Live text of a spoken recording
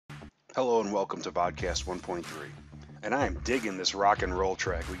Hello and welcome to Vodcast 1.3. And I am digging this rock and roll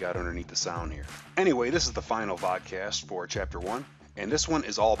track we got underneath the sound here. Anyway, this is the final vodcast for Chapter 1, and this one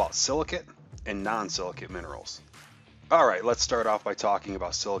is all about silicate and non-silicate minerals. Alright, let's start off by talking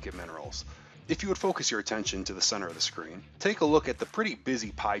about silicate minerals. If you would focus your attention to the center of the screen, take a look at the pretty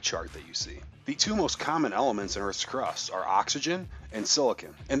busy pie chart that you see. The two most common elements in Earth's crust are oxygen and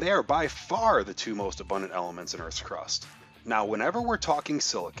silicon, and they are by far the two most abundant elements in Earth's crust. Now, whenever we're talking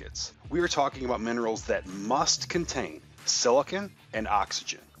silicates, we are talking about minerals that must contain silicon and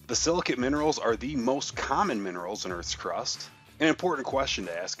oxygen. The silicate minerals are the most common minerals in Earth's crust. An important question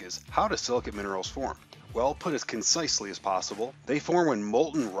to ask is, how do silicate minerals form? Well, put as concisely as possible, they form when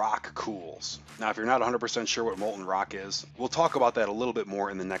molten rock cools. Now, if you're not 100% sure what molten rock is, we'll talk about that a little bit more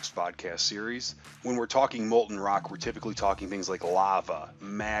in the next podcast series. When we're talking molten rock, we're typically talking things like lava,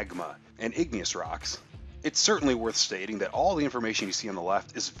 magma, and igneous rocks. It's certainly worth stating that all the information you see on the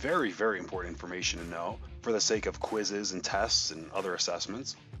left is very, very important information to know for the sake of quizzes and tests and other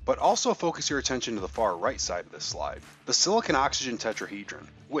assessments. But also focus your attention to the far right side of this slide. The silicon-oxygen tetrahedron,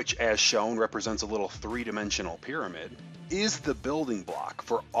 which as shown represents a little three-dimensional pyramid, is the building block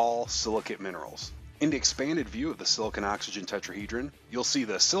for all silicate minerals. In the expanded view of the silicon-oxygen tetrahedron, you'll see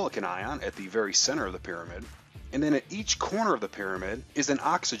the silicon ion at the very center of the pyramid, and then at each corner of the pyramid is an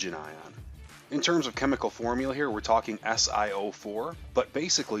oxygen ion. In terms of chemical formula here, we're talking SiO4, but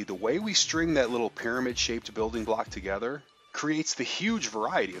basically the way we string that little pyramid-shaped building block together creates the huge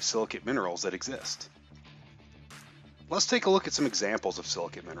variety of silicate minerals that exist. Let's take a look at some examples of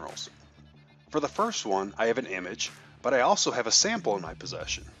silicate minerals. For the first one, I have an image, but I also have a sample in my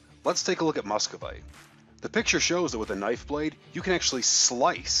possession. Let's take a look at muscovite. The picture shows that with a knife blade, you can actually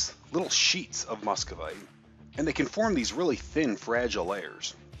slice little sheets of muscovite, and they can form these really thin, fragile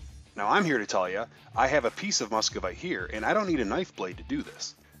layers. Now I'm here to tell you, I have a piece of muscovite here, and I don't need a knife blade to do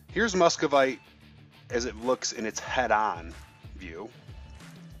this. Here's muscovite as it looks in its head-on view.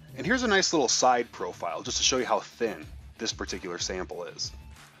 And here's a nice little side profile just to show you how thin this particular sample is.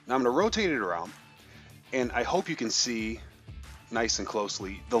 Now I'm going to rotate it around, and I hope you can see nice and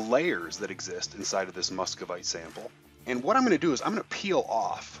closely the layers that exist inside of this muscovite sample. And what I'm going to do is I'm going to peel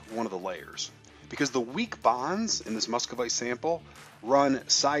off one of the layers, because the weak bonds in this muscovite sample run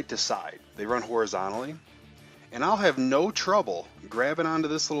side to side. They run horizontally, and I'll have no trouble grabbing onto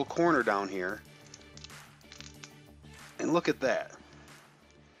this little corner down here, and look at that,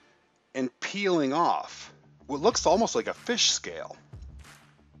 and peeling off what looks almost like a fish scale.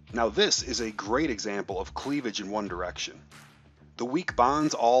 Now this is a great example of cleavage in one direction. The weak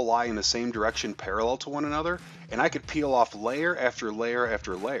bonds all lie in the same direction parallel to one another, and I could peel off layer after layer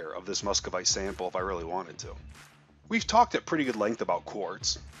after layer of this muscovite sample if I really wanted to. We've talked at pretty good length about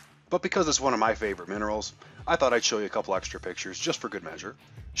quartz, but because it's one of my favorite minerals, I thought I'd show you a couple extra pictures just for good measure.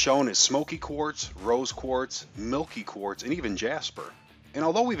 Shown is smoky quartz, rose quartz, milky quartz, and even jasper. And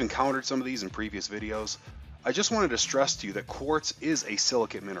although we've encountered some of these in previous videos, I just wanted to stress to you that quartz is a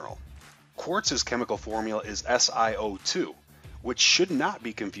silicate mineral. Quartz's chemical formula is SiO2, which should not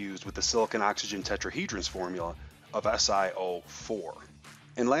be confused with the silicon-oxygen tetrahedron's formula of SiO4.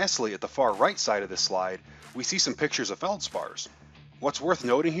 And lastly, at the far right side of this slide, we see some pictures of feldspars. What's worth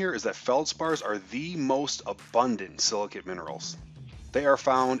noting here is that feldspars are the most abundant silicate minerals. They are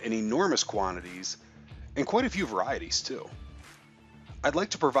found in enormous quantities, and quite a few varieties too. I'd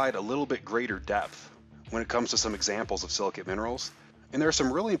like to provide a little bit greater depth when it comes to some examples of silicate minerals, and there are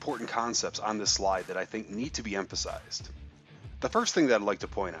some really important concepts on this slide that I think need to be emphasized. The first thing that I'd like to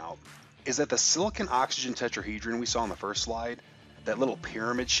point out is that the silicon-oxygen tetrahedron we saw on the first slide, that little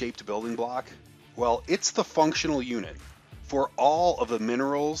pyramid-shaped building block, well, it's the functional unit for all of the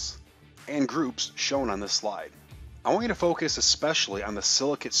minerals and groups shown on this slide. I want you to focus especially on the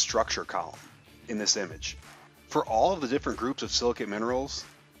silicate structure column in this image. For all of the different groups of silicate minerals,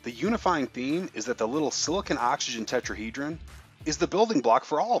 the unifying theme is that the little silicon-oxygen tetrahedron is the building block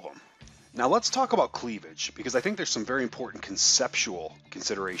for all of them. Now let's talk about cleavage, because I think there's some very important conceptual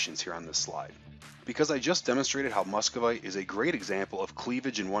considerations here on this slide. Because I just demonstrated how muscovite is a great example of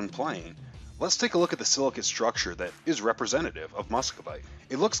cleavage in one plane, let's take a look at the silicate structure that is representative of muscovite.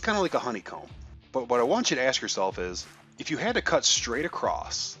 It looks kind of like a honeycomb, but what I want you to ask yourself is, if you had to cut straight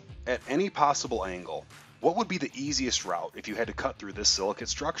across at any possible angle, what would be the easiest route if you had to cut through this silicate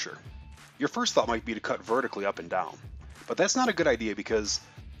structure? Your first thought might be to cut vertically up and down, but that's not a good idea because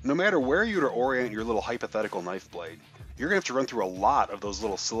no matter where you were to orient your little hypothetical knife blade, you're going to have to run through a lot of those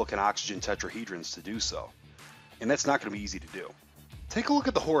little silicon-oxygen tetrahedrons to do so, and that's not going to be easy to do. Take a look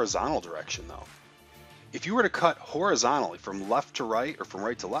at the horizontal direction though. If you were to cut horizontally from left to right or from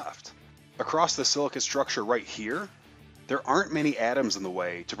right to left, across the silicate structure right here, there aren't many atoms in the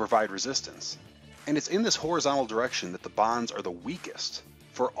way to provide resistance. And it's in this horizontal direction that the bonds are the weakest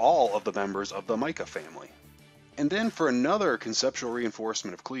for all of the members of the mica family. And then for another conceptual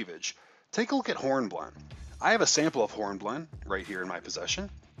reinforcement of cleavage, take a look at hornblende. I have a sample of hornblende right here in my possession.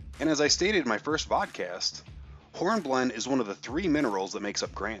 And as I stated in my first vodcast, hornblende is one of the 3 minerals that makes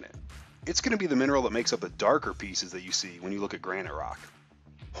up granite. It's going to be the mineral that makes up the darker pieces that you see when you look at granite rock.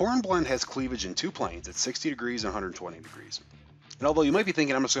 Hornblende has cleavage in 2 planes at 60 degrees and 120 degrees. And although you might be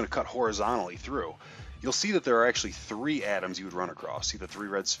thinking I'm just going to cut horizontally through, you'll see that there are actually 3 atoms you would run across. See the 3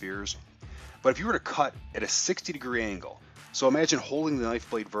 red spheres? But if you were to cut at a 60-degree angle, so imagine holding the knife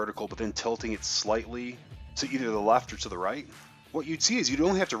blade vertical but then tilting it slightly to either the left or to the right, what you'd see is you'd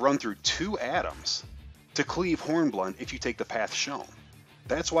only have to run through 2 atoms to cleave hornblende if you take the path shown.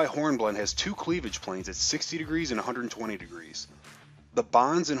 That's why hornblende has 2 cleavage planes at 60 degrees and 120 degrees. The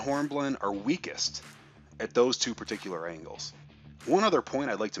bonds in hornblende are weakest at those 2 particular angles. One other point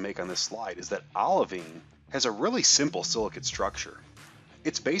I'd like to make on this slide is that olivine has a really simple silicate structure.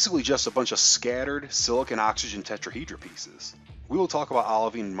 It's basically just a bunch of scattered silicon-oxygen tetrahedra pieces. We will talk about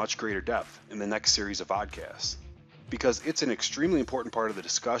olivine in much greater depth in the next series of vodcasts, because it's an extremely important part of the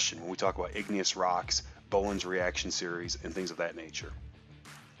discussion when we talk about igneous rocks, Bowen's reaction series, and things of that nature.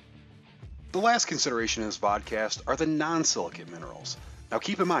 The last consideration in this vodcast are the non-silicate minerals. Now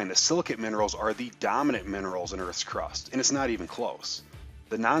keep in mind, the silicate minerals are the dominant minerals in Earth's crust, and it's not even close.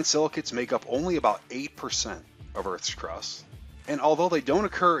 The non-silicates make up only about 8% of Earth's crust, and although they don't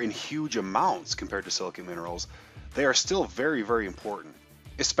occur in huge amounts compared to silicate minerals, they are still very, very important,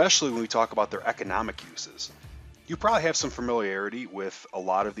 especially when we talk about their economic uses. You probably have some familiarity with a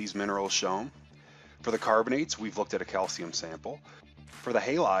lot of these minerals shown. For the carbonates, we've looked at a calcium sample. For the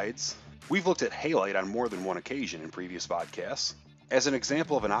halides, we've looked at halite on more than one occasion in previous vodcasts. As an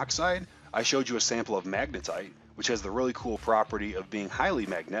example of an oxide, I showed you a sample of magnetite, which has the really cool property of being highly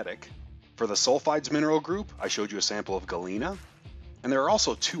magnetic. For the sulfides mineral group, I showed you a sample of galena. And there are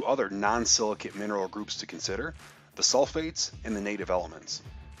also 2 other non-silicate mineral groups to consider, the sulfates and the native elements.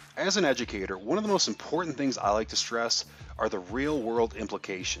 As an educator, one of the most important things I like to stress are the real-world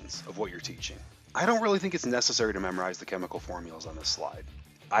implications of what you're teaching. I don't really think it's necessary to memorize the chemical formulas on this slide.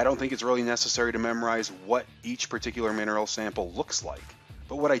 I don't think it's really necessary to memorize what each particular mineral sample looks like.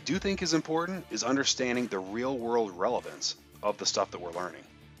 But what I do think is important is understanding the real-world relevance of the stuff that we're learning.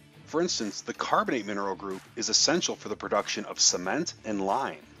 For instance, the carbonate mineral group is essential for the production of cement and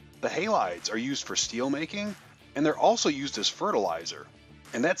lime. The halides are used for steel making, and they're also used as fertilizer.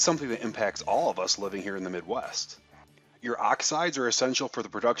 And that's something that impacts all of us living here in the Midwest. Your oxides are essential for the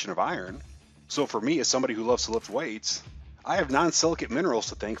production of iron. So for me, as somebody who loves to lift weights, I have non-silicate minerals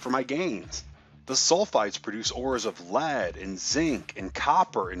to thank for my gains. The sulfides produce ores of lead and zinc and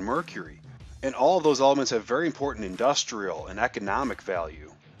copper and mercury. And all of those elements have very important industrial and economic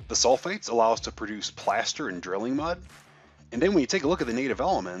value. The sulfates allow us to produce plaster and drilling mud. And then when you take a look at the native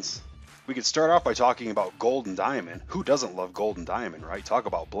elements, we could start off by talking about gold and diamond. Who doesn't love gold and diamond, right? Talk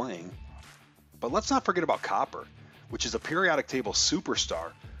about bling. But let's not forget about copper, which is a periodic table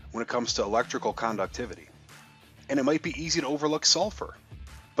superstar when it comes to electrical conductivity. And it might be easy to overlook sulfur,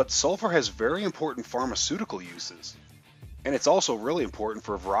 but sulfur has very important pharmaceutical uses. And it's also really important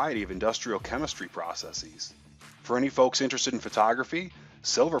for a variety of industrial chemistry processes. For any folks interested in photography,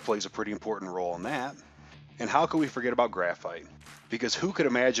 silver plays a pretty important role in that. And how can we forget about graphite? Because who could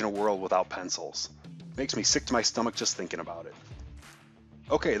imagine a world without pencils? Makes me sick to my stomach just thinking about it.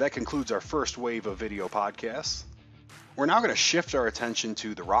 Okay, that concludes our first wave of video podcasts. We're now going to shift our attention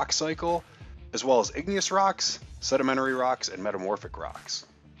to the rock cycle, as well as igneous rocks, sedimentary rocks, and metamorphic rocks.